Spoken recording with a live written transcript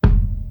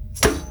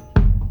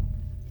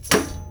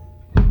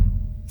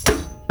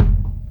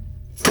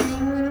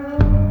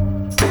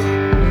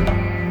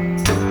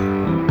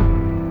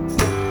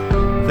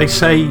They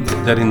say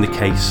that in the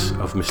case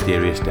of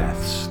mysterious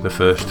deaths, the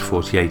first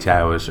 48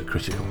 hours are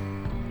critical.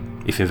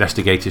 If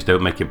investigators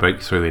don't make a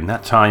breakthrough in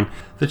that time,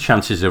 the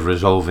chances of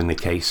resolving the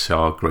case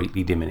are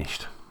greatly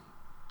diminished.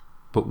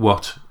 But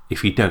what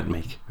if you don't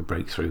make a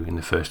breakthrough in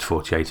the first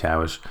 48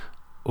 hours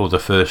or the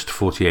first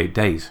 48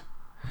 days?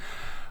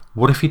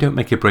 What if you don't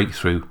make a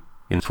breakthrough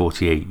in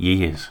 48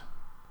 years?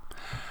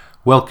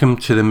 Welcome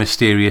to the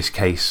mysterious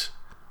case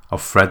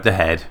of Fred the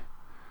Head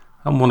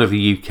and one of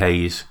the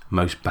UK's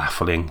most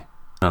baffling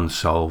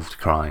unsolved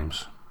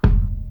crimes.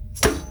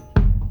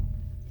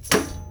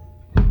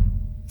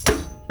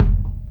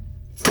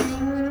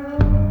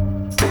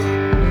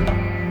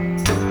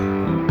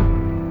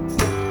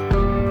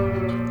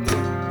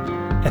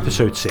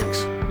 Episode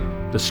 6.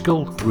 The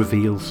skull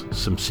reveals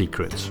some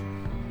secrets.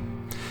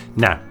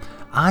 Now,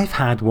 I've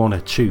had one or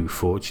two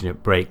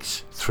fortunate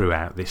breaks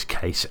throughout this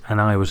case,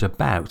 and I was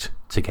about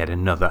to get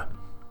another.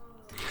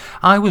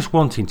 I was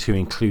wanting to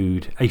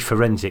include a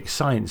forensic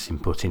science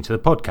input into the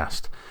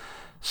podcast,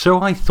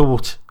 so I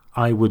thought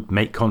I would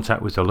make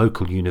contact with a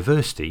local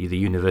university, the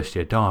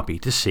University of Derby,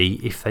 to see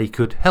if they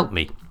could help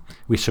me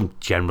with some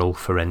general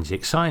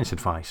forensic science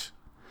advice.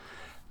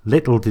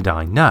 Little did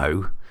I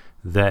know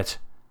that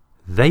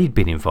they'd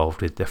been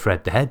involved with the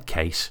Fred the Head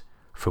case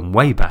from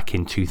way back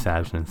in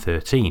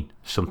 2013,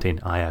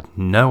 something I had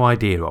no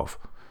idea of.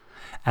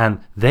 And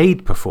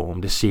they'd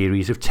performed a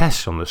series of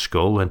tests on the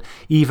skull and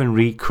even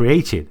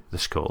recreated the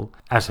skull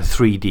as a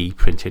 3D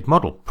printed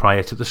model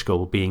prior to the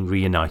skull being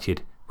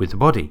reunited with the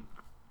body.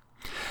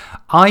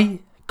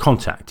 I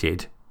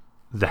contacted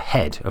the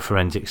head of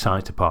forensic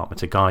science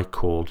department, a guy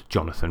called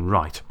Jonathan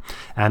Wright,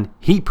 and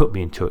he put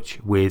me in touch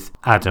with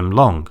Adam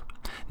Long.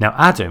 Now,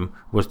 Adam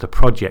was the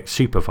project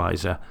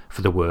supervisor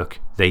for the work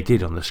they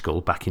did on the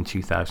skull back in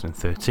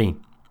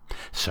 2013.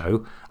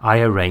 So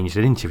I arranged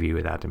an interview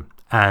with Adam,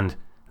 and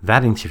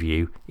that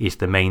interview is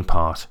the main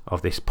part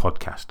of this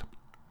podcast.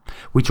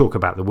 We talk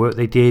about the work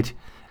they did,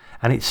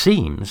 and it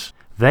seems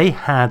they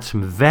had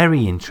some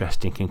very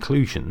interesting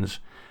conclusions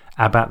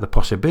about the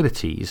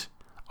possibilities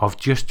of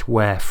just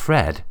where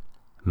Fred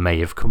may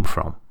have come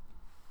from.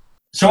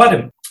 So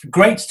Adam,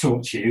 great to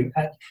talk to you.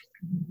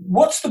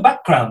 What's the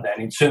background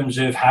then in terms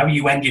of how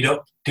you ended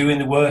up doing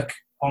the work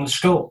on the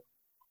skull?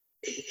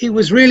 It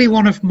was really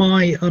one of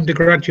my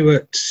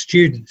undergraduate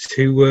students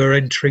who were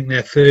entering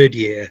their third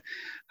year.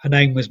 Her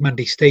name was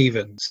Mandy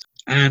Stevens,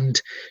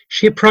 and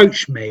she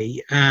approached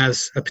me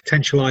as a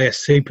potential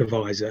IS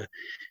supervisor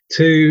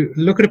to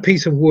look at a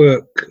piece of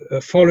work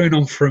following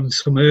on from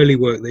some early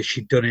work that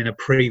she'd done in a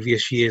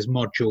previous year's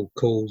module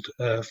called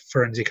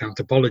Forensic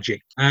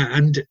Anthropology.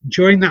 And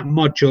during that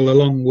module,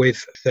 along with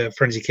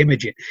forensic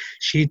imaging,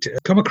 she'd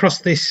come across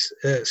this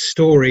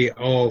story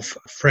of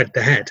Fred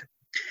the Head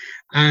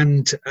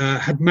and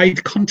had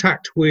made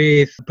contact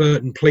with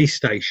Burton Police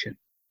Station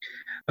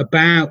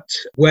about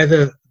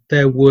whether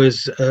there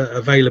was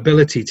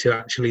availability to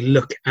actually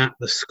look at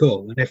the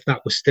skull, and if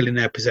that was still in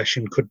their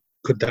possession,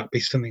 could that be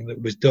something that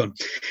was done?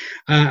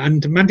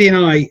 And Mandy and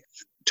I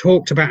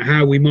talked about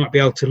how we might be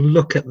able to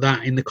look at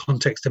that in the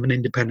context of an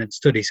independent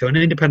study. So an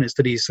independent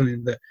study is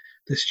something that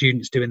the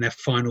students do in their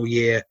final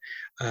year,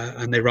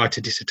 and they write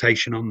a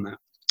dissertation on that.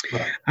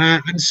 Right.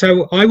 And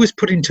so I was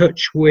put in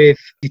touch with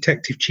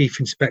Detective Chief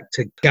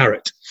Inspector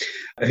Garrett,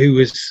 who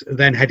was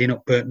then heading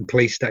up Burton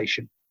Police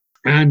Station.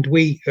 And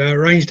we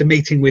arranged a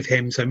meeting with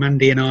him. So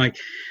Mandy and I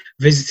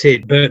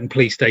visited Burton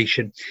Police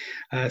Station,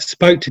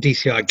 spoke to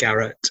DCI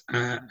Garrett,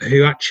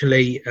 who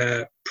actually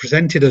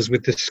presented us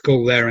with the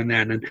skull there and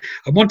then. And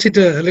I wanted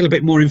a little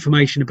bit more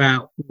information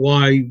about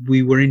why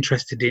we were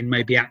interested in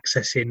maybe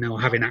accessing or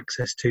having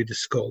access to the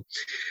skull.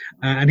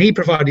 And he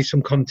provided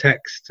some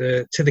context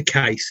to the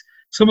case,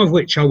 some of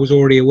which I was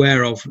already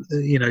aware of,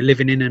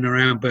 living in and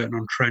around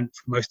Burton-on-Trent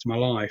for most of my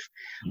life.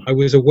 I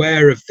was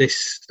aware of this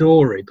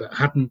story, but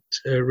hadn't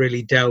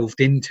really delved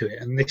into it.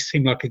 And this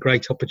seemed like a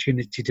great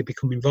opportunity to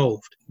become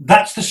involved.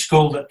 That's the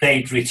skull that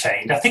they'd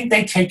retained. I think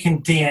they'd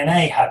taken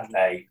DNA, hadn't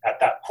they, at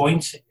that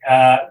point?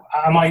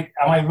 Am I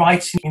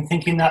right in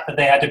thinking that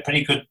they had a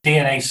pretty good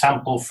DNA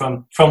sample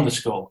from the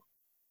skull?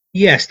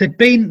 Yes, there'd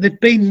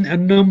been a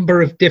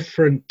number of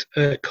different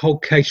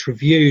cold case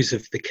reviews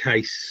of the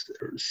case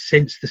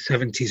since the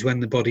 70s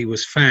when the body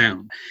was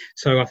found.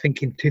 So I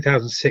think in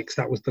 2006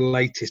 that was the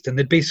latest, and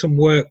there'd be some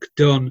work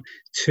done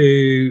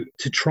to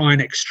try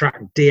and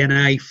extract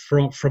DNA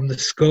from the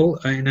skull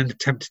in an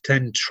attempt to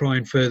then try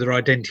and further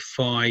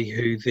identify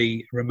who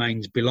the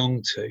remains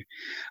belong to.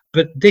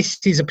 But this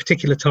is a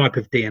particular type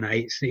of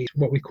DNA. It's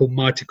what we call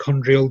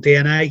mitochondrial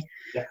DNA.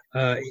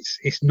 Yeah.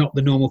 It's not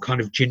the normal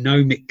kind of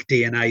genomic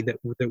DNA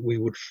that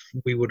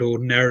we would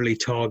ordinarily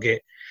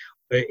target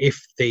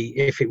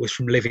if it was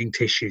from living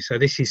tissue. So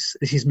this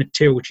is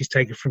material which is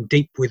taken from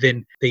deep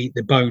within the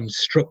bone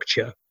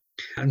structure.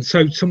 And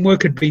so some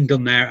work had been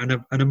done there, and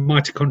a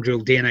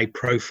mitochondrial DNA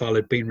profile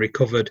had been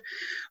recovered,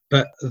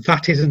 but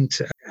that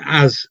isn't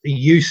as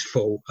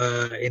useful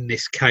in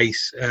this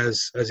case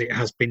as it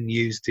has been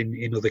used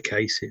in other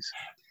cases.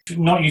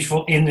 Not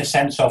useful in the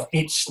sense of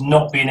it's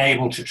not being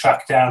able to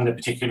track down the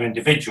particular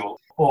individual,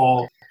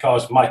 or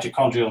because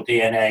mitochondrial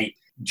DNA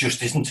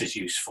just isn't as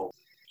useful?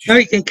 No,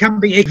 it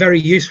can be very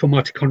useful,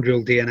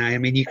 mitochondrial DNA. I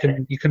mean, you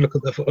can look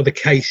at the other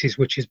cases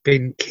which has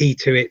been key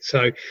to it.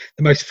 So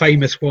the most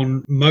famous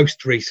one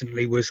most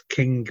recently was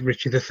King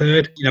Richard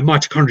III.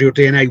 Mitochondrial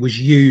DNA was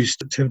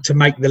used to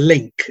make the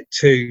link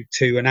to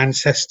an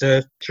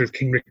ancestor through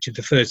King Richard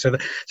III. So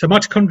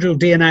mitochondrial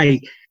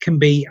DNA can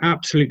be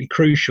absolutely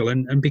crucial.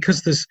 And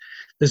because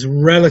there's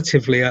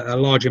relatively a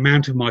large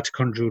amount of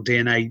mitochondrial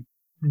DNA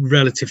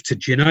relative to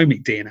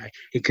genomic DNA,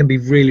 it can be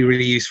really,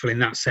 really useful in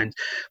that sense.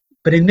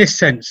 But in this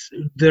sense,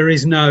 there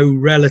is no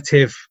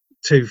relative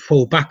to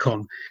fall back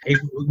on in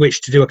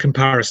which to do a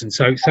comparison.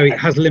 So it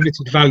has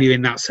limited value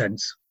in that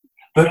sense.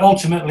 But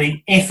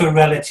ultimately, if a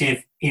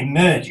relative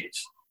emerges,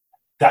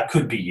 that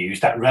could be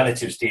used, that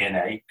relative's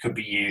DNA could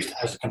be used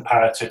as a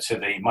comparator to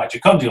the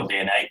mitochondrial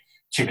DNA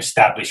to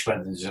establish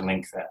whether there's a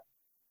link there.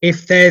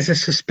 If there's a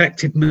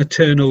suspected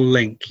maternal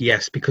link,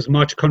 yes, because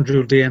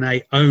mitochondrial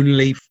DNA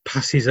only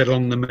passes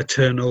along the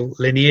maternal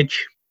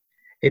lineage.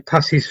 It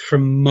passes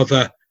from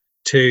mother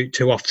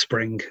to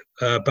offspring,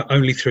 but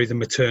only through the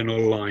maternal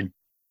line.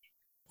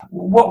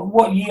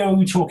 What year are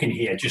we talking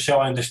here, just so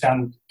I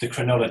understand the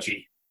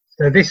chronology?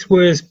 So this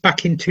was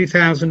back in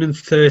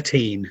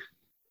 2013.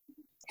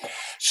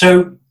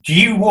 So do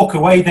you walk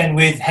away then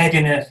with head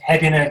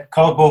in a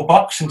cardboard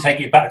box and take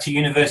it back to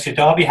University of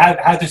Derby?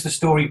 How does the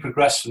story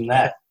progress from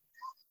there?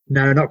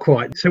 No, not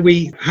quite. So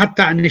we had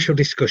that initial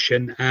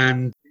discussion,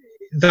 and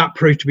that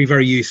proved to be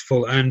very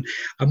useful. And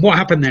what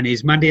happened then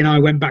is Mandy and I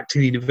went back to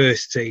the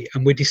university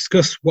and we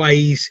discussed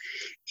ways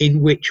in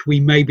which we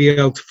may be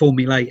able to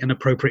formulate an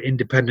appropriate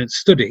independent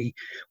study,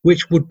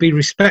 which would be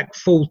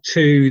respectful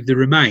to the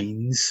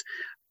remains,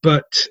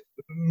 but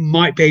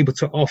might be able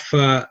to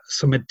offer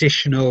some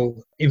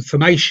additional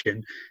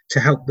information to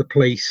help the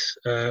police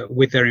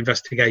with their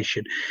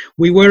investigation.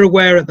 We were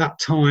aware at that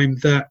time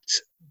that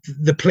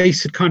the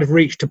police had kind of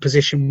reached a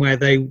position where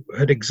they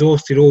had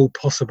exhausted all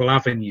possible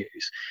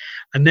avenues,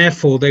 and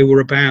therefore they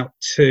were about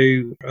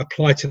to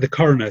apply to the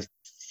coroner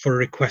for a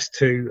request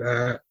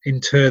to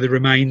inter the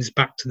remains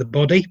back to the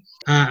body.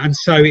 And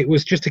so it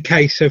was just a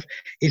case of,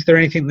 is there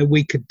anything that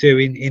we could do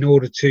in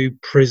order to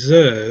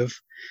preserve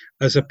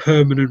as a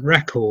permanent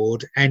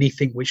record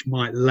anything which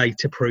might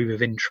later prove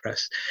of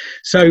interest?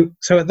 So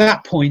at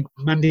that point,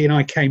 Mandy and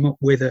I came up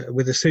with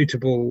a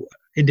suitable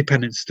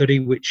independent study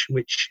which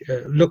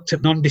looked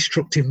at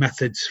non-destructive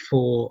methods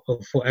for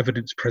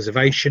evidence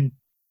preservation.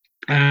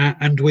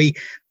 And we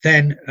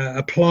then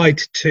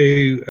applied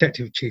to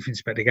Detective Chief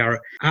Inspector Garrett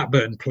at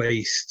Burton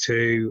Police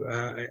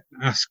to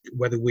ask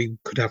whether we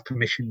could have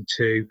permission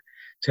to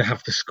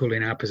have the skull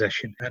in our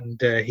possession,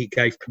 and he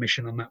gave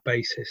permission on that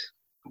basis.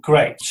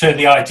 Great. So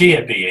the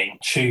idea being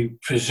to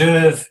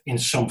preserve in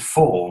some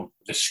form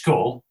the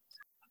skull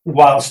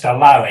whilst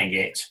allowing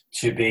it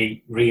to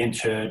be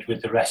reinterred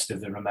with the rest of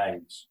the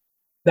remains.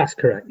 That's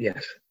correct,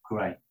 yes.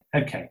 Great.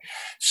 Okay.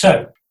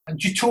 So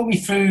just talk me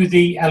through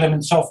the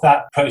elements of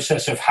that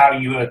process of how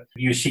you were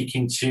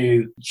seeking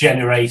to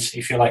generate,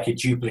 if you like, a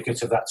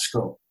duplicate of that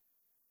skull.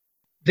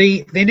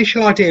 The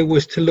initial idea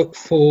was to look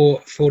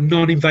for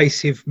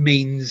non-invasive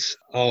means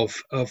of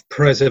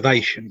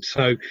preservation.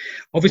 So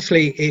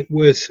obviously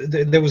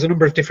there was a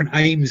number of different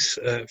aims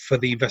for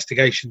the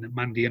investigation that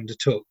Mandy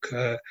undertook.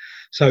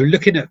 So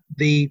looking at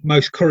the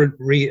most current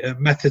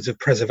methods of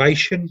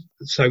preservation,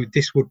 so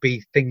this would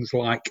be things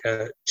like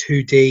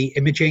 2D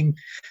imaging,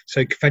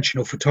 so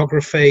conventional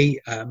photography,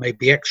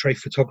 maybe X-ray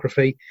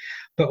photography,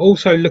 but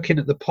also looking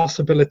at the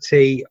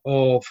possibility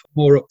of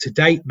more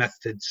up-to-date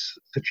methods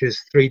such as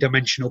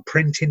three-dimensional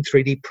printing,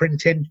 3D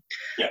printing.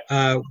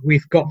 Yeah.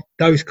 We've got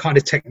those kind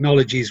of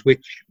technologies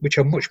which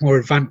are much more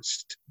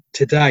advanced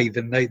today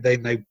than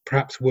they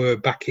perhaps were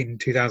back in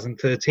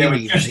 2013. They were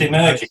just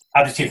emerging.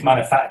 Additive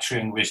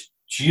manufacturing was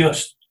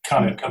just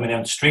kind of coming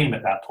on stream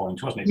at that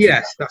point, wasn't it?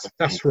 Yes,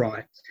 that's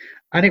right.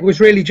 And it was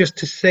really just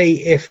to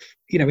see if,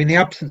 in the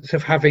absence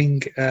of having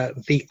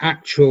the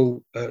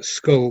actual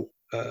skull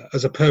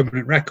as a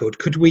permanent record,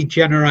 could we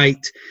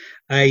generate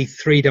a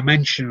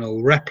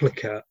three-dimensional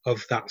replica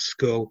of that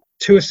skull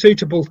to a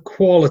suitable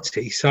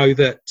quality, so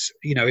that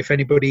if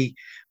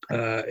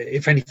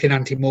anything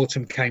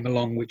ante-mortem came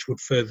along which would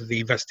further the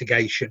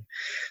investigation,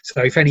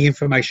 so if any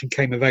information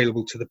came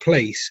available to the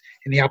police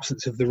in the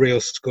absence of the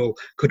real skull,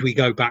 could we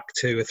go back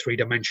to a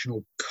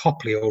three-dimensional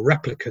copy or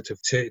replica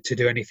to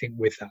do anything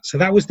with that? So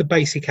that was the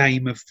basic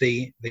aim of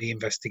the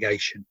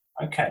investigation.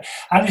 Okay.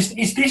 And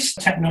is this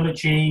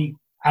technology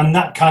and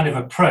that kind of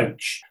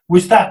approach,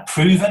 was that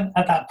proven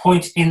at that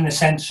point, in the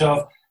sense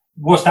of,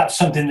 was that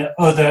something that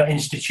other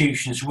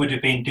institutions would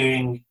have been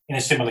doing in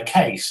a similar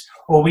case?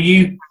 Or were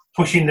you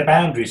pushing the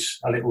boundaries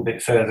a little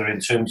bit further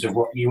in terms of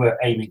what you were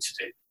aiming to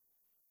do?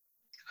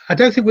 I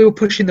don't think we were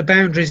pushing the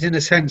boundaries in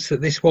a sense that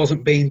this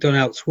wasn't being done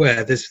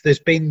elsewhere. There's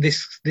been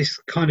this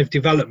kind of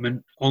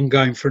development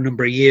ongoing for a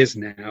number of years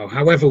now.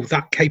 However,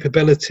 that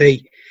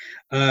capability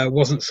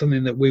wasn't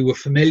something that we were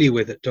familiar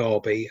with at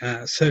Derby.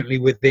 Certainly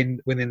within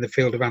the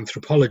field of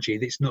anthropology,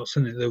 it's not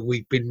something that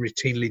we've been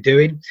routinely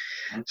doing.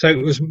 So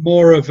it was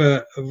more of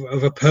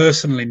a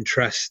personal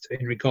interest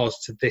in regards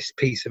to this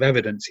piece of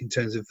evidence in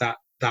terms of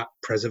that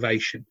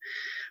preservation.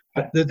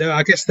 But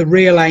I guess the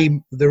real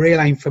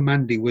aim for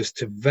Mandy was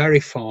to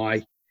verify,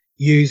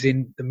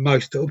 using the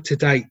most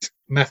up-to-date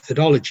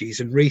methodologies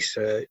and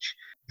research,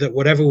 that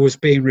whatever was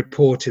being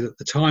reported at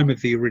the time of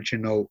the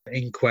original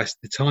inquest,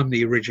 the time of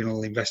the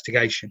original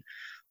investigation,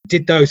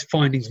 did those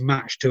findings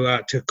match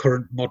to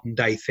current modern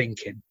day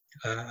thinking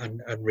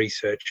and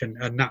research,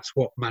 and that's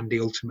what Mandy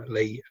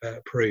ultimately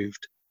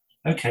proved.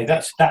 Okay,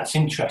 that's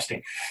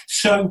interesting.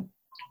 So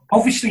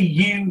obviously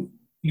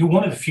you're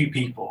one of the few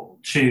people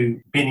to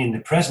been in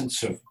the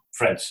presence of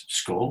Fred's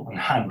skull and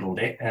handled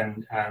it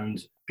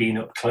and been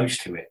up close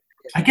to it.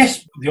 I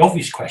guess the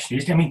obvious question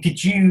is, I mean,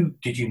 did you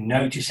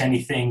notice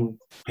anything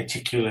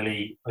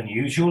particularly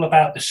unusual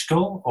about the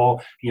skull, or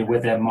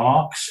were there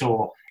marks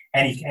or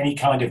any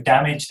kind of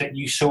damage that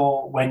you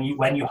saw when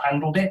you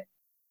handled it?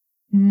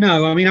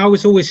 No, I mean, I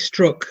was always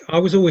struck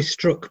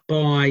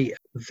by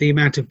the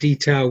amount of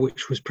detail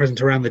which was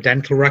present around the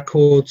dental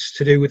records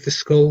to do with the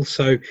skull.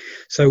 So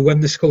when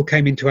the skull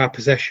came into our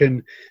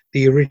possession,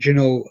 the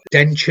original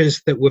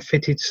dentures that were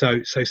fitted,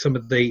 so some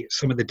of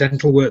the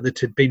dental work that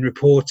had been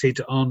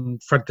reported on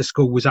Fred the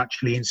skull was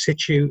actually in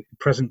situ,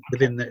 present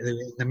within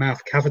the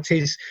mouth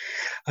cavities.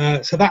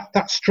 So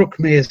that struck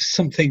me as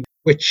something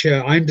which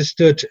I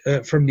understood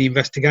from the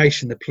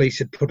investigation. The police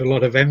had put a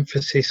lot of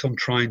emphasis on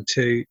trying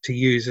to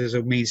use as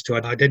a means to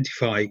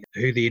identify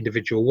who the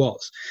individual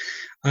was.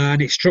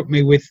 And it struck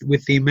me with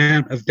the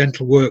amount of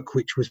dental work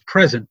which was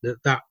present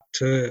that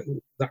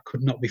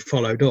could not be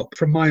followed up.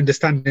 From my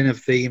understanding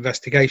of the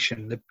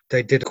investigation,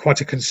 they did quite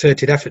a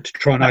concerted effort to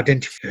try and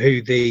identify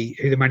who the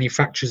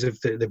manufacturers of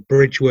the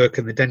bridge work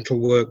and the dental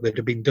work that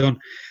had been done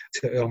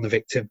on the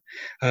victim,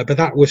 but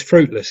that was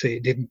fruitless.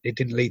 It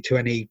didn't lead to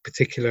any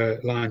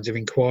particular lines of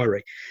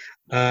inquiry,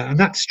 and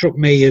that struck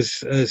me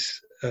as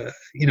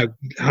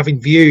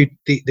having viewed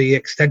the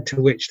extent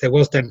to which there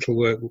was dental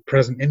work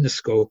present in the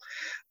skull,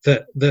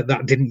 that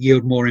didn't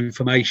yield more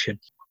information.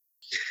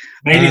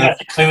 Maybe that's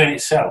a clue in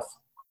itself.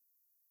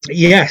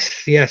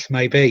 Yes,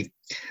 maybe.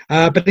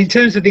 But in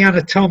terms of the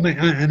anatomy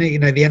and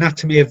the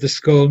anatomy of the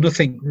skull,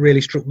 nothing really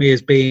struck me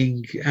as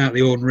being out of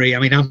the ordinary. I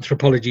mean,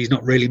 anthropology is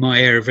not really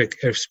my area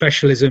of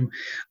specialism.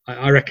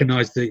 I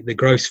recognise the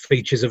gross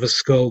features of a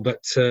skull,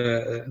 but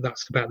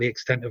that's about the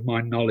extent of my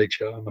knowledge,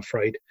 I'm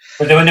afraid.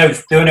 But there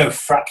were no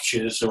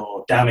fractures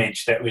or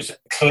damage that was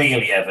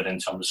clearly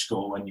evident on the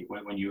skull when you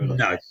were looking.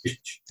 No,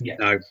 yeah.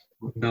 No,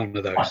 none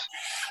of those.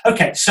 Fine.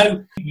 Okay,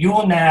 so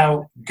you're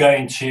now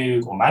going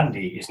to, or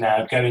Mandy is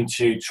now going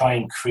to try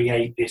and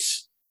create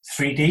this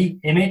 3D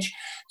image.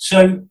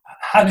 So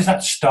how does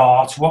that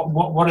start?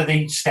 What are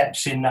the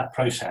steps in that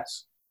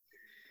process?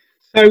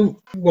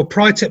 So, well,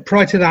 prior to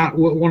that,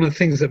 one of the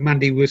things that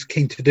Mandy was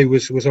keen to do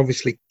was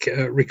obviously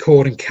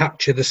record and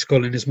capture the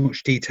skull in as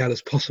much detail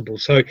as possible.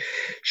 So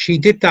she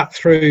did that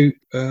through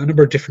a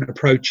number of different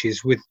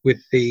approaches with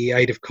the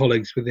aid of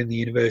colleagues within the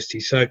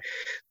university. So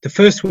the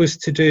first was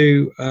to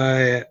do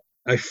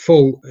a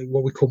full,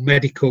 what we call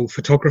medical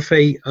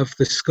photography of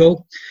the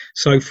skull,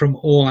 so from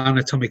all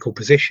anatomical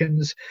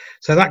positions.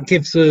 So that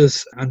gives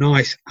us a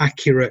nice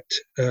accurate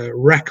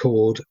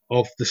record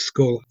of the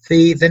skull.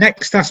 The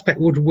next aspect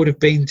would have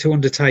been to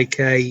undertake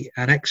an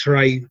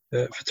X-ray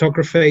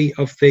photography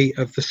of the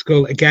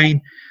skull,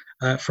 again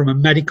from a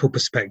medical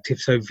perspective,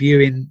 so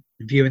viewing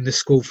the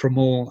skull from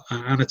all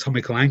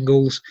anatomical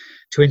angles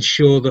to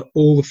ensure that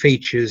all the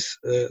features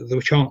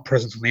which aren't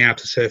present on the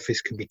outer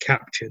surface can be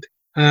captured.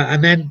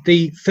 And then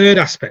the third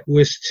aspect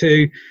was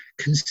to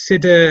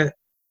consider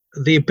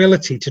the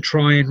ability to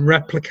try and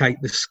replicate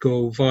the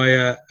skull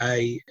via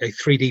a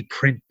 3D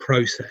print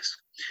process.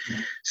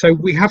 So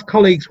we have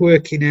colleagues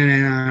working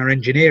in our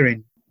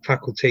engineering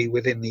faculty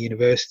within the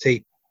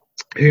university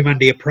whom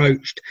Andy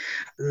approached.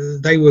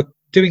 They were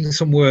doing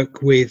some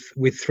work with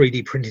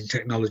 3D printing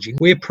technology.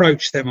 We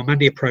approached them, or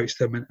Mandy approached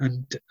them,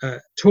 and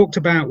talked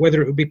about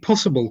whether it would be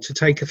possible to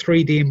take a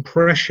 3D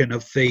impression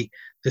of the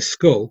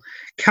skull,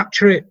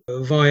 capture it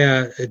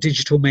via a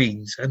digital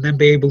means, and then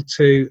be able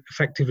to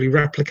effectively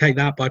replicate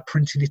that by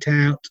printing it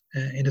out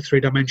in a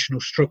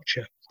three-dimensional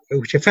structure,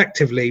 which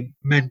effectively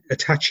meant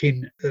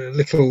attaching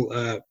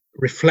little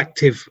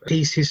reflective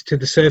pieces to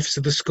the surface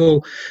of the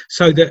skull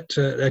so that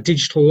a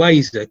digital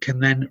laser can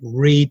then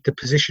read the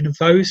position of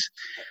those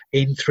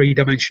in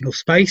three-dimensional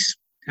space,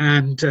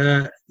 and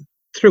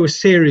through a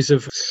series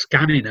of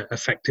scanning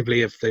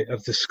effectively of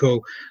the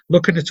skull,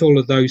 looking at all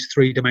of those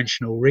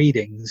three-dimensional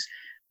readings,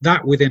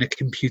 that within a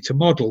computer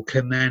model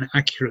can then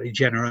accurately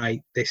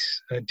generate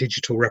this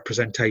digital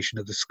representation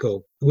of the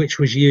skull, which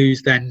was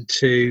used then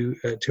to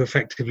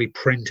effectively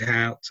print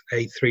out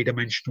a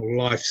three-dimensional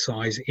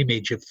life-size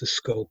image of the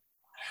skull.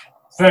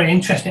 Very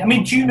interesting. I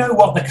mean, do you know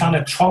what the kind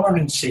of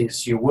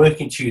tolerances you're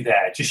working to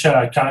there? Just so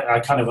I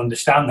kind of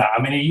understand that.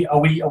 I mean, are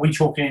we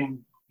talking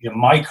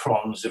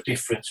microns of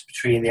difference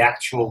between the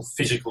actual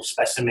physical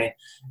specimen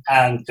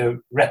and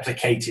the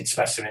replicated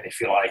specimen, if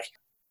you like.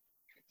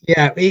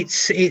 Yeah,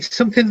 it's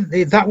something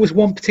that was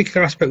one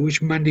particular aspect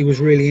which Mandy was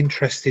really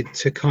interested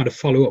to kind of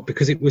follow up,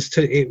 because it was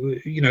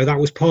that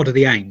was part of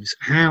the aims.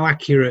 How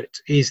accurate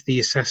is the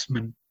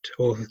assessment,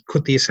 or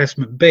could the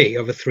assessment be,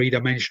 of a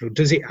three-dimensional?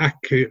 Does it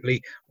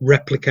accurately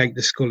replicate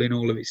the skull in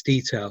all of its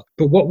detail?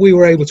 But what we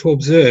were able to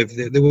observe,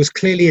 that there was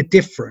clearly a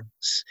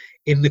difference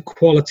in the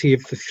quality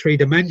of the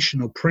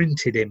three-dimensional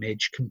printed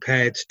image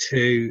compared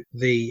to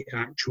the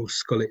actual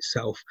skull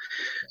itself.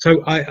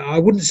 So I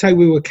wouldn't say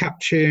we were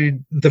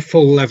capturing the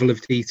full level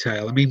of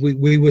detail. I mean,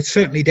 we were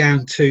certainly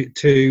down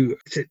to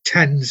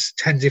tens,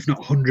 if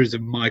not hundreds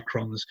of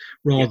microns,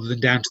 rather than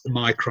down to the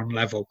micron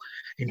level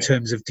in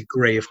terms of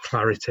degree of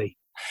clarity.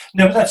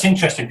 No, but that's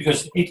interesting,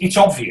 because it's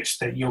obvious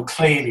that you'll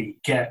clearly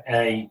get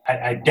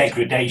a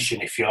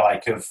degradation, if you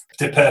like, of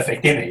the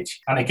perfect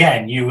image. And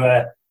again, you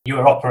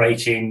were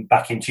operating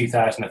back in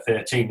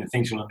 2013, and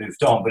things will have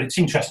moved on. But it's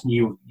interesting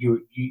you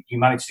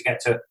managed to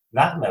get to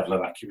that level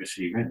of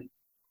accuracy, really.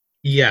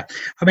 Yeah,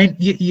 I mean,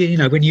 you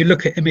know, when you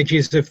look at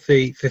images of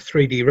the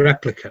 3D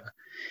replica,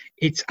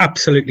 it's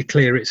absolutely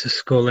clear it's a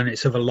skull, and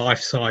it's of a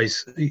life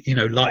size, in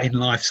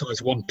life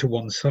size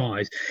 1-to-1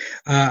 size,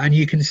 and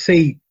you can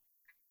see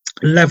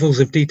levels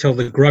of detail,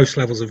 the gross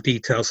levels of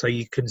detail. So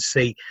you can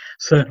see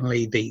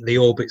certainly the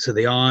orbits of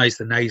the eyes,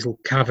 the nasal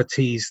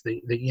cavities,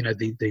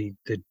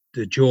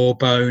 the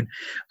jawbone,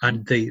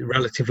 and the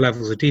relative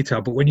levels of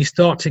detail. But when you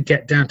start to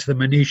get down to the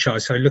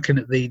minutiae, so looking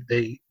at the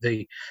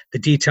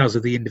details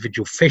of the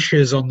individual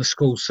fissures on the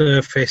skull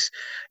surface,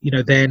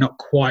 they're not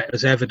quite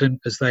as evident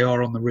as they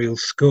are on the real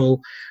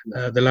skull.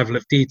 The level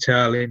of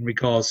detail in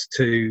regards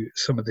to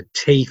some of the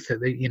teeth,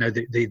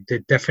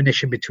 the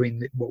definition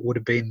between what would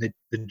have been the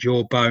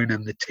jawbone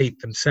and the teeth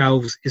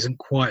themselves isn't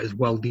quite as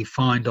well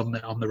defined on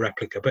the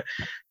replica. But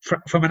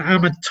from an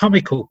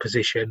anatomical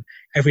position,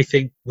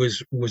 everything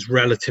was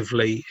relatively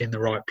in the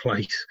right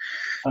place.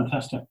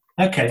 Fantastic.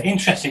 Okay,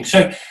 interesting.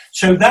 So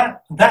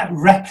that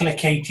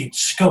replicated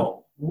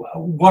skull,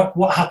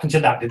 what happened to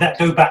that? Did that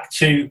go back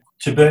to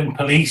Burton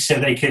Police so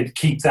they could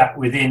keep that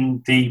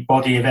within the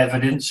body of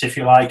evidence, if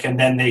you like, and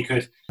then they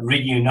could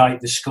reunite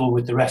the skull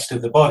with the rest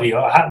of the body?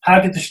 Or how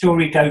did the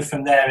story go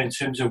from there, in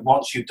terms of,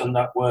 once you've done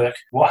that work,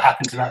 what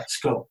happened to that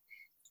skull?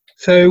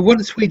 So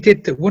once we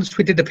did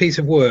the piece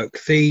of work,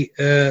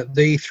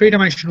 the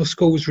three-dimensional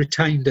skull was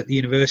retained at the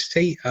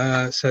university,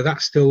 so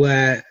that's still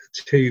there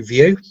to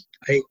view.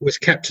 It was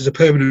kept as a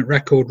permanent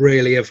record,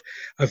 really, of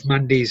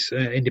Mandy's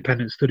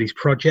independent studies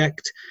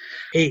project.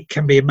 It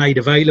can be made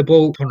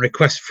available upon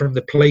request from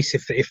the police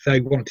if they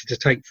wanted to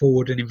take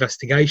forward an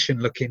investigation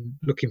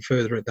looking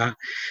further at that.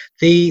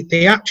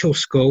 The actual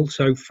skull,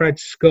 so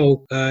Fred's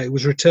skull, it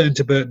was returned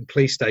to Burton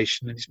Police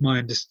Station, and it's my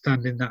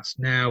understanding that's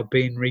now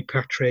been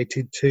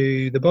repatriated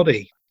to the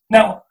body.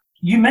 Now,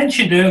 you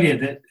mentioned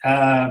earlier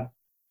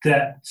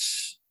that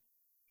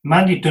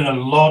Mandy had done a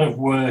lot of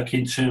work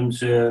in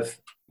terms of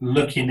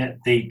looking at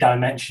the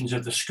dimensions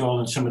of the skull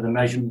and some of the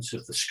measurements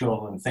of the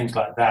skull and things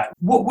like that.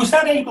 Was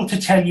that able to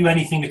tell you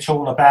anything at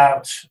all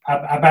about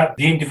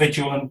the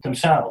individual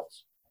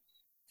themselves?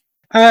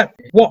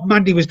 What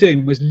Mandy was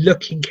doing was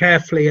looking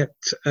carefully at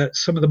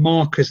some of the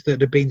markers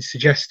that had been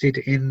suggested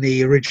in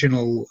the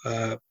original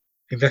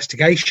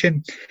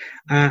investigation,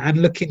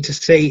 and looking to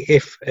see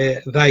if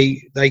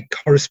they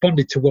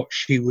corresponded to what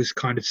she was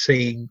kind of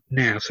seeing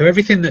now. So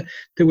everything that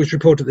was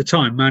reported at the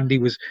time, Mandy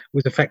was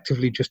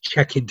effectively just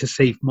checking to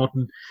see if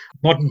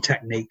modern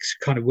techniques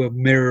kind of were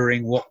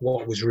mirroring what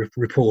was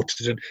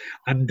reported,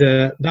 and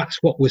that's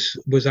what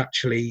was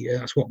actually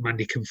that's what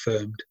Mandy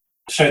confirmed.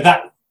 So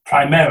that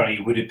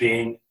primarily would have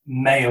been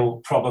male,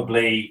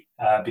 probably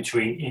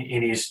between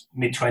in his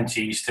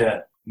mid-20s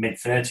to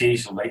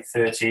mid-30s or late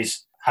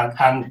 30s.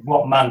 And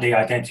what Mandy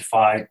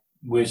identified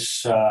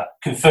was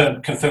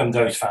confirmed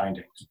those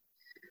findings.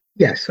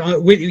 Yes,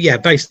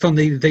 based on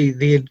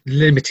the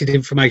limited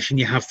information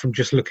you have from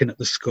just looking at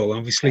the skull.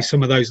 Obviously,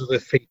 some of those other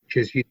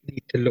features you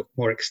need to look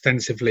more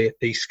extensively at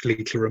the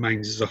skeletal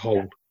remains as a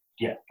whole.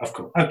 Yeah, of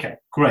course. Okay,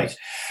 great.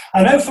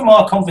 I know from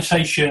our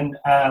conversation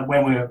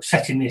when we were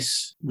setting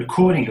this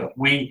recording up,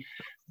 we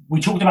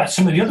talked about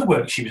some of the other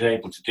work she was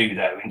able to do,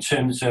 though, in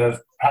terms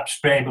of perhaps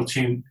being able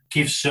to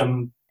give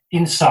some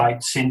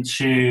insights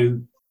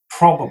into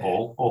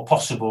probable or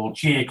possible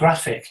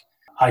geographic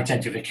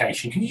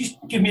identification. Can you just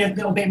give me a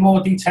little bit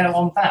more detail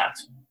on that?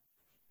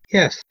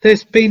 Yes,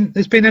 there's been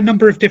a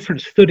number of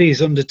different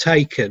studies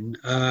undertaken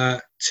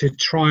to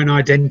try and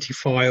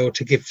identify or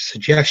to give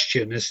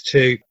suggestion as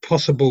to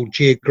possible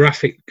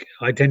geographic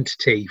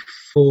identity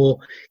for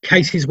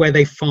cases where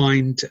they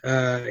find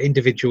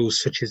individuals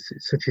such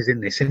as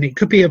in this, and it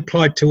could be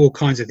applied to all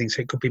kinds of things.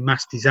 So it could be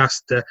mass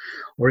disaster,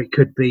 or it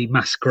could be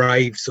mass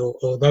graves,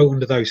 or though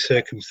under those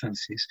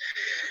circumstances.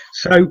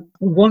 So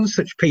one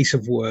such piece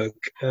of work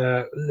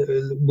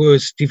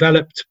was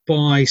developed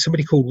by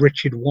somebody called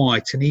Richard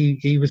White, and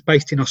he was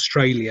based in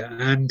Australia,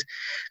 and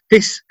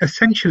this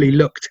essentially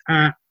looked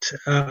at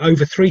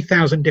over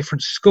 3,000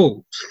 different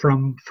schools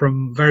from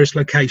various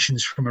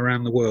locations from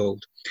around the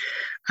world.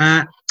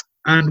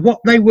 And what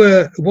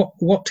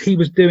he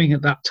was doing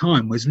at that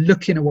time was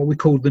looking at what we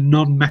call the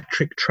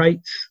non-metric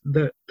traits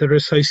that are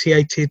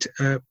associated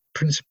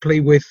principally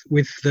with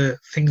the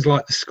things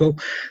like the skull.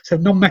 So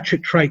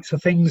non-metric traits are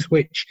things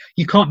which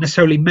you can't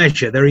necessarily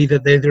measure. They're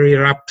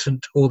either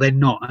absent or they're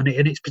not, and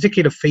it's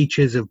particular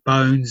features of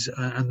bones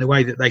and the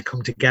way that they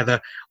come together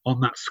on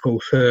that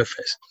skull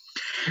surface.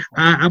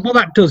 And what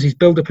that does is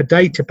build up a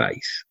database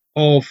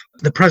of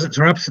the presence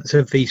or absence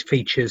of these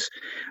features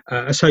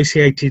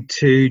associated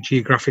to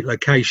geographic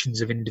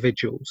locations of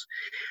individuals.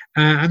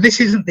 And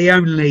this isn't the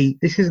only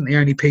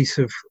piece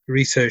of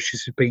research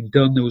that has been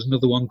done. There was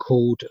another one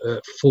called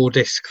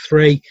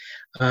 4DISC-3,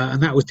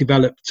 and that was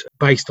developed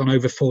based on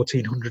over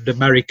 1,400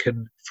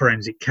 American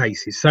forensic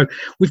cases. So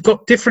we've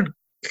got different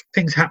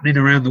things happening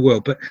around the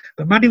world, but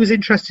Mandy was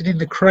interested in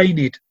the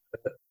Cranid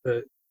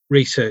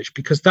research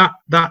because that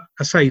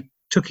I say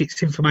took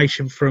its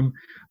information from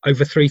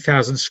over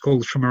 3,000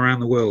 skulls from around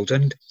the world.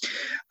 And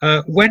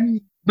when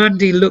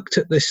Mandy looked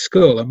at this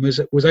skull and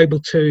was able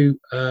to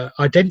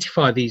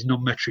identify these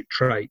non-metric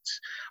traits,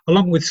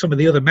 along with some of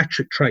the other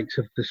metric traits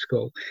of the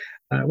skull,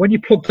 when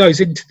you plug those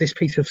into this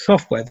piece of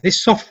software,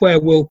 this software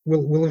will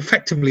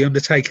effectively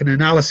undertake an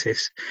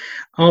analysis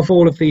of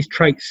all of these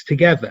traits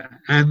together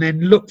and then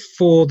look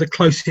for the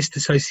closest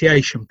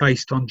association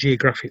based on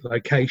geographic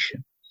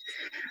location.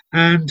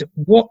 And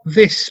what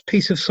this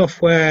piece of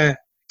software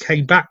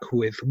came back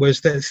with was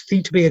that there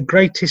seemed to be a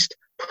greatest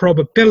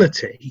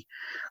probability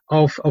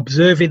of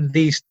observing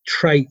these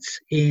traits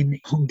in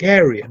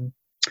Hungarian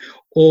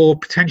or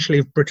potentially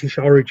of British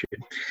origin.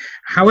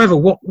 However,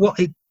 what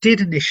it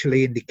did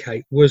initially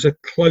indicate was a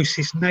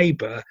closest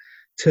neighbour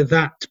to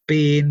that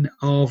being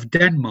of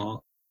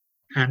Denmark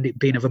and it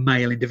being of a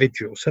male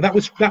individual. So that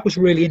was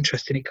really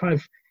interesting. It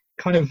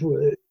kind of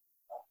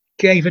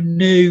gave a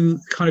new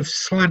kind of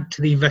slant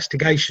to the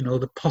investigation, or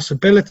the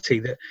possibility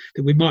that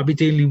we might be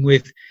dealing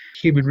with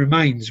human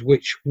remains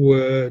which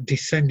were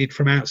descended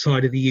from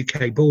outside of the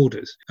UK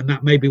borders, and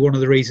that may be one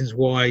of the reasons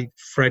why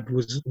Fred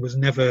was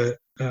never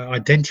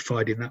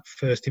identified in that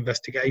first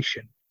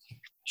investigation.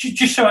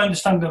 Just so I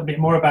understand a little bit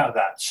more about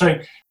that. So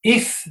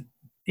if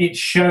it's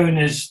shown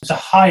as a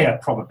higher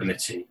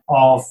probability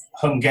of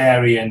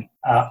Hungarian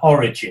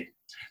origin,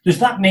 does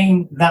that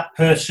mean that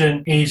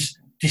person is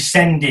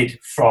descended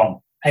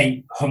from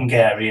a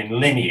Hungarian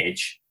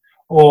lineage,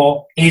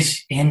 or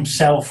is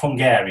himself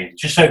Hungarian?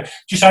 Just so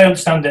I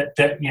understand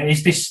that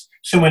is this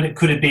someone that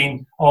could have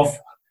been of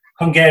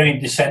Hungarian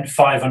descent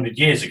 500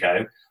 years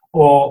ago,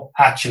 or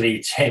actually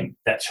it's him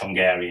that's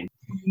Hungarian?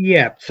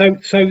 Yeah. So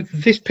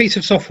this piece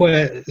of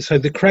software, so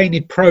the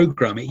Cranid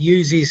program, it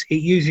uses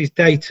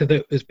data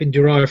that has been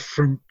derived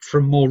from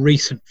more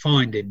recent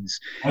findings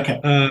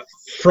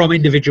from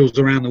individuals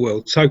around the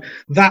world. So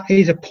that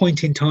is a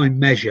point in time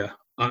measure,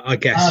 I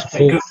guess,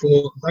 for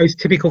those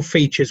typical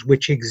features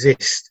which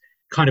exist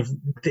kind of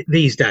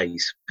these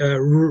days,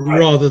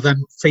 rather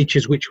than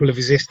features which will have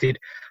existed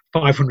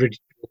 500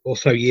 or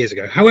so years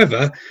ago.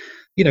 However,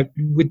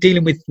 we're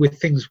dealing with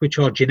things which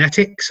are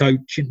genetic, so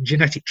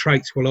genetic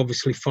traits will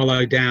obviously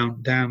follow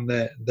down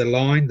the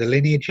line, the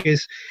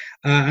lineages,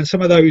 and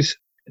some of those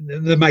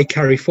they may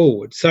carry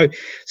forward. So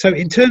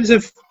in terms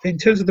of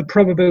the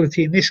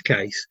probability in this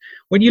case,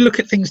 when you look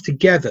at things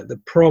together,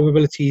 the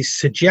probability is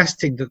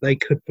suggesting that they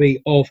could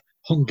be of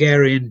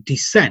Hungarian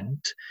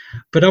descent,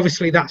 but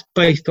obviously that's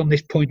based on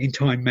this point in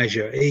time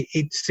measure.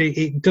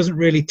 It doesn't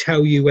really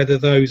tell you whether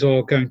those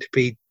are going to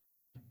be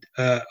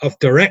of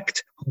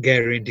direct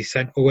Hungarian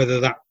descent or whether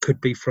that could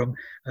be from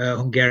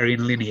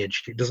Hungarian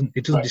lineage. It doesn't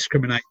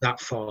discriminate that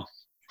far.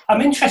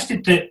 I'm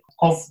interested that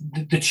of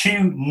the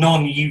two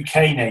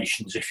non-UK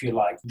nations, if you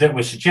like, that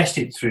were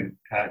suggested through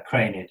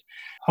Cranid,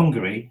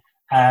 Hungary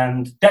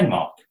and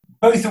Denmark,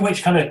 both of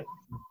which kind of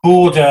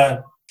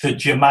border the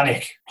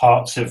Germanic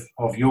parts of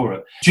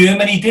Europe.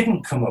 Germany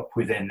didn't come up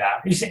within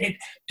that.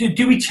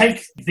 Do we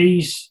take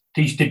these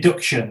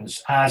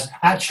deductions as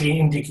actually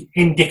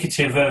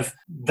indicative of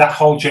that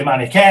whole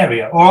Germanic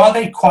area, or are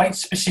they quite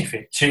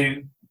specific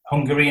to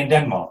Hungary and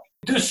Denmark?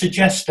 It does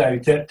suggest, though,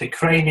 that the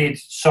Cranid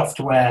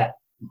software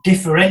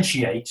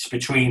differentiates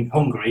between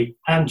Hungary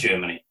and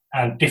Germany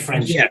and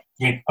differentiates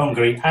between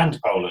Hungary and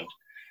Poland.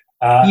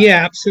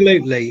 Yeah,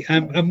 absolutely.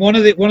 And one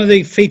of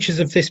the features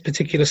of this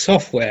particular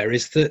software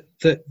is that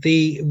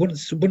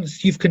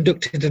once you've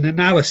conducted an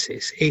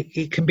analysis,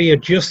 it can be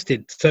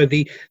adjusted. So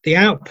the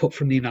output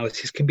from the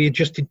analysis can be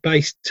adjusted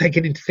based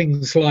taking into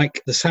things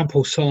like the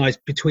sample size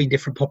between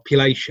different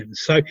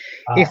populations. So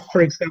if,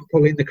 for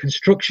example, in the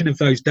construction of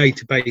those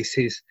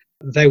databases,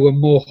 there were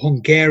more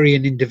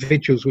Hungarian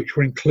individuals which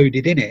were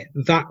included in it,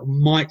 that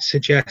might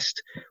suggest,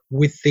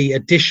 with the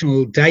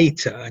additional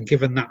data and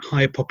given that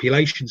higher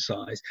population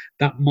size,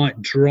 that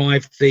might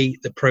drive the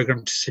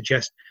program to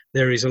suggest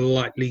there is a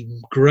likely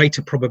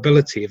greater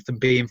probability of them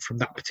being from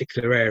that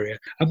particular area.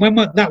 And when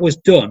that was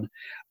done,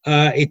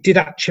 it did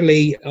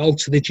actually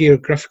alter the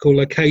geographical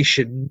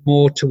location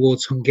more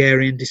towards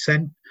Hungarian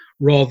descent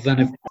rather than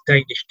of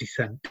Danish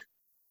descent.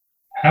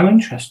 How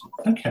interesting.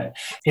 Okay.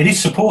 It is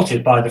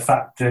supported by the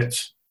fact that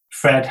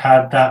Fred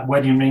had that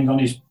wedding ring on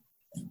his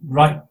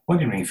right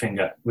wedding ring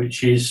finger,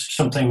 which is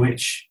something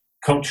which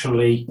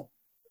culturally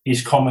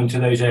is common to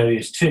those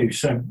areas too.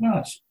 So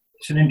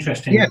it's an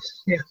interesting. Yes,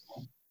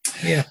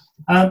 yeah.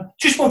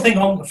 Just one thing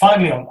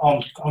finally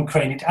on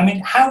Crane. I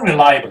mean, how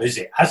reliable is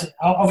it?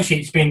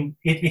 Obviously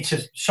it's a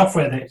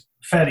software that's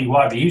fairly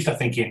widely used, I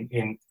think,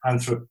 in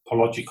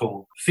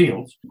anthropological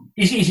fields.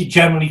 Is it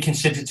generally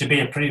considered to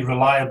be a pretty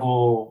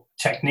reliable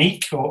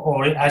technique,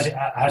 or has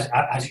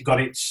it got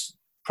its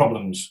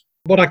problems?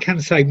 What I can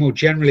say more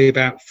generally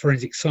about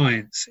forensic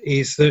science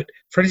is that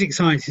forensic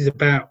science is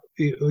about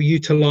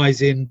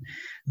utilising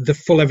the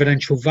full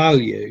evidential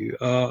value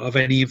of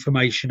any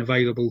information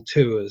available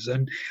to us,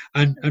 and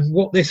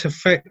what this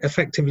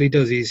effectively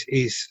does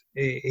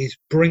is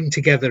bring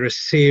together a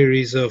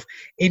series of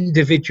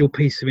individual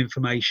pieces of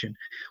information,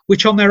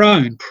 which on their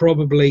own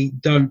probably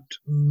don't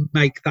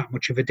make that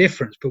much of a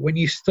difference. But when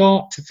you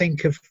start to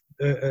think of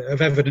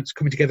evidence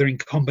coming together in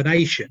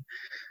combination,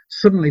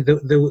 suddenly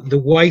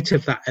the weight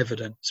of that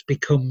evidence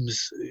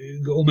becomes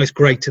almost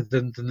greater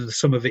than the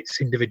sum of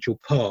its individual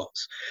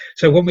parts.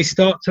 So when we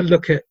start to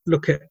look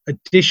at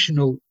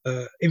additional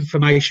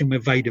information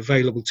we've made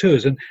available to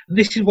us, and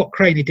this is what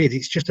Craney did,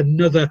 it's just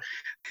another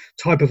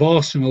type of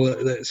arsenal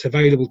that's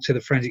available to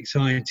the forensic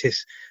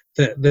scientists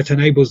that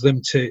enables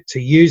them to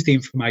use the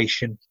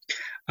information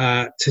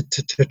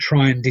to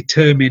try and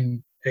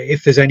determine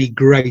if there's any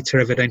greater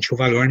evidential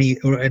value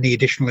or any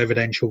additional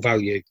evidential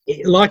value.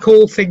 Like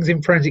all things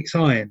in forensic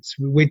science,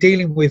 we're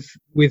dealing with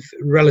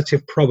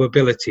relative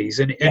probabilities,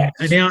 and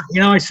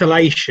in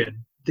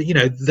isolation,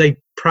 they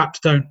perhaps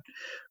don't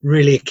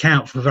really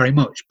account for very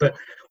much. But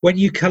when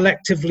you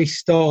collectively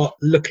start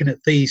looking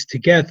at these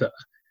together,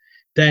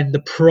 then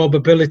the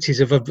probabilities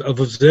of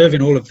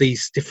observing all of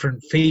these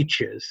different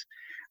features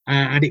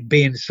and it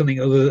being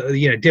something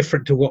other,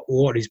 different to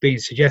what is being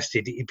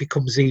suggested, it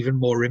becomes even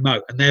more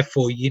remote, and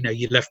therefore,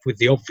 you're left with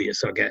the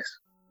obvious, I guess.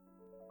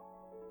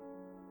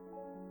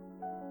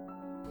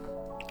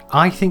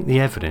 I think the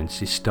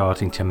evidence is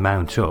starting to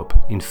mount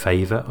up in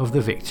favour of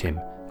the victim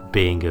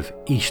being of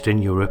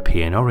Eastern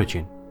European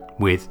origin,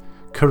 with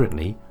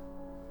currently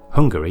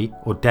Hungary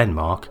or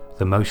Denmark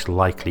the most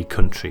likely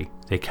country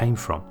they came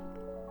from.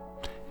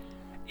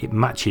 It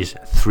matches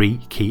three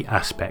key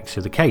aspects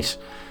of the case: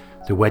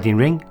 the wedding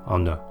ring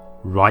on the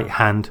right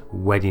hand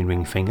wedding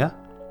ring finger,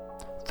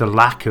 the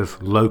lack of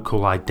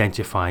local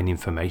identifying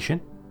information,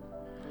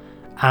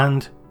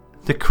 and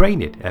the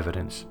Cranid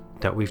evidence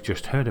that we've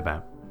just heard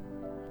about.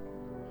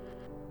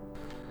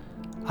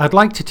 I'd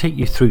like to take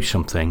you through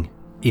something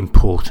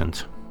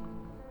important.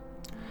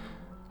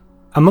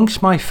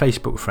 Amongst my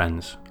Facebook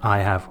friends, I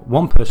have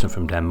one person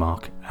from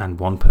Denmark and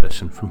one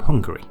person from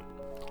Hungary.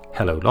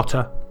 Hello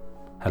Lotta,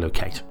 hello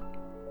Kate.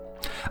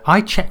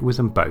 I checked with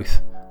them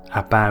both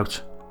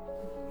about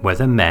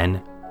whether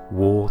men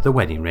wore the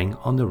wedding ring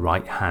on the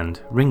right hand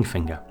ring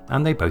finger,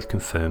 and they both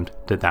confirmed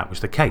that that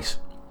was the case,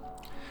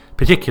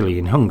 particularly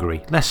in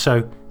Hungary, less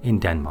so in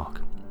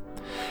Denmark.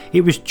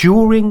 It was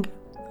during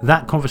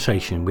that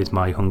conversation with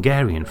my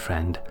Hungarian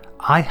friend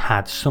I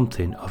had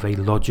something of a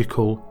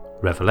logical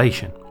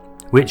revelation,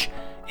 which,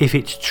 if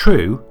it's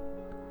true,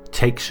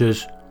 takes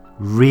us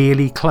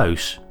really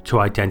close to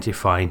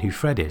identifying who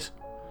Fred is,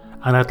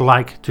 and I'd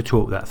like to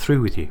talk that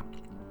through with you.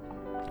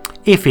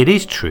 If it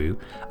is true,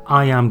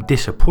 I am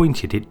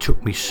disappointed it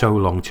took me so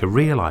long to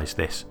realise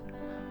this.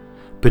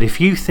 But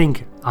if you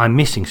think I'm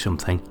missing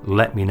something,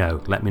 let me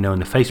know. Let me know on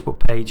the Facebook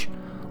page,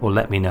 or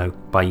let me know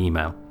by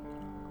email.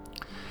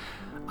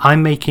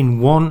 I'm making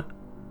one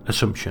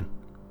assumption.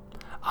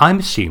 I'm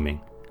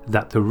assuming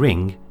that the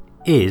ring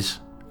is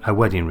a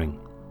wedding ring.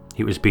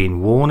 It was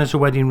being worn as a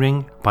wedding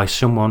ring by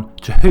someone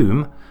to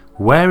whom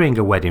wearing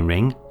a wedding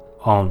ring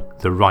on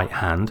the right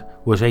hand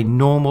was a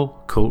normal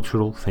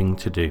cultural thing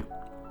to do.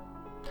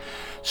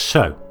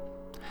 So,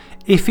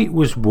 if it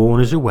was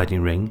worn as a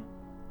wedding ring,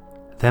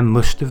 there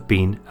must have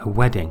been a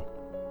wedding.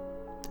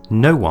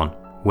 No one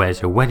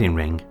wears a wedding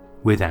ring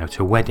without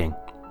a wedding.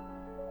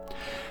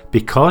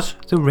 Because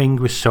the ring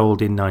was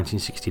sold in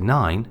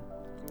 1969,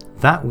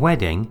 that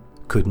wedding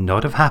could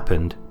not have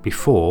happened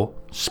before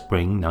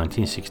spring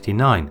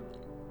 1969.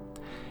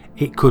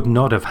 It could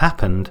not have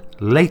happened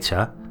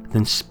later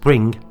than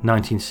spring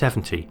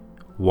 1970.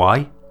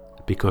 Why?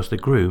 Because the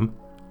groom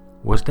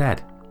was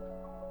dead.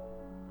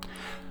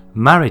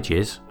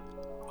 Marriages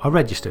are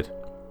registered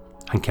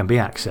and can be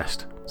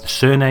accessed. The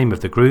surname of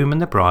the groom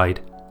and the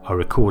bride are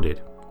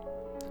recorded.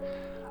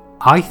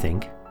 I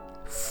think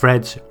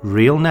Fred's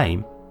real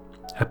name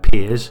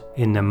appears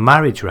in the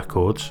marriage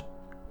records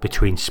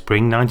between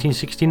spring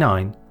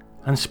 1969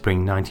 and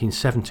spring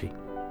 1970.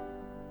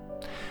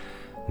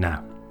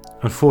 Now,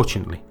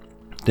 unfortunately,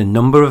 the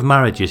number of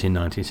marriages in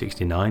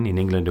 1969 in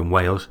England and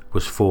Wales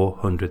was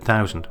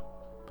 400,000.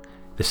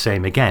 The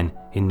same again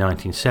in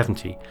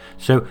 1970.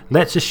 So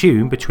let's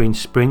assume between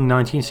spring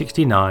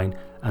 1969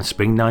 and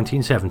spring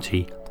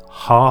 1970,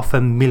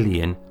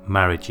 500,000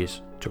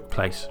 marriages took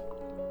place.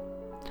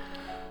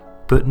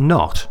 but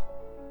not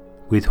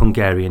with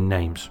Hungarian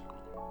names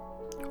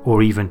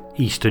or even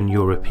Eastern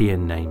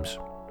European names.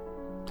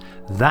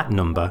 That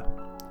number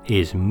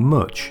is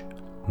much,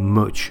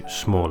 much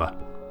smaller.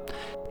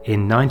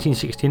 In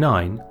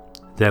 1969,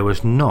 there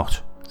was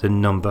not the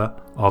number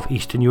of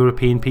Eastern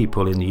European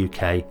people in the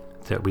UK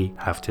that we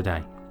have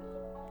today.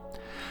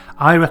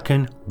 I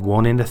reckon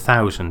 1 in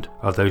 1,000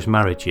 of those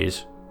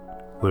marriages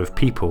were of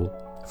people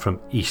from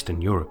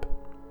Eastern Europe.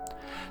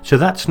 So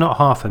that's not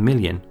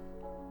 500,000,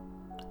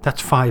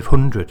 that's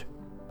 500.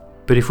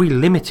 But if we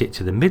limit it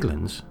to the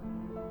Midlands,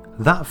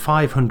 that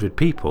 500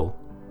 people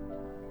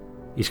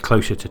is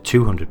closer to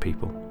 200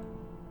 people.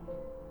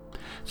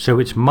 So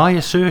it's my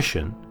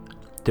assertion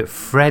that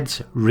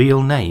Fred's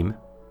real name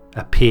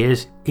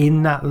appears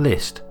in that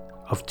list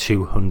of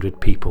 200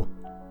 people.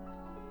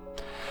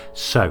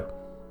 So,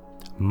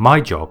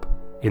 my job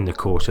in the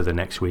course of the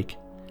next week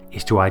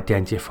is to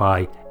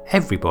identify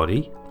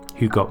everybody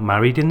who got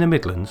married in the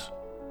Midlands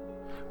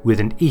with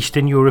an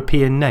Eastern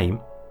European name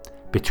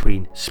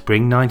between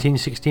spring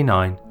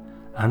 1969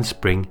 and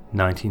spring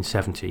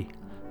 1970.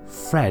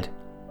 Fred,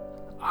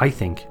 I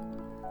think,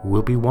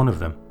 will be one of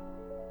them.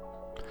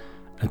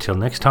 Until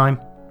next time,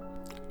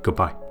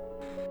 goodbye.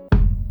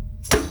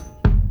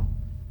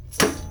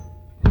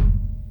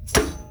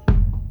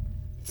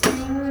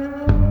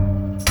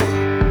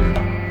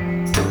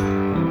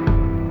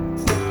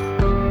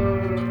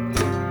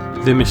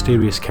 The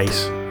Mysterious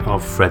Case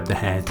of Fred the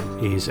Head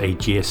is a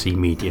GSC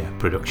Media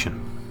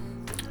production.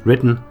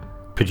 Written,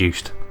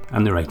 produced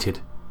and narrated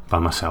by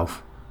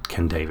myself,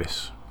 Ken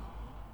Davis.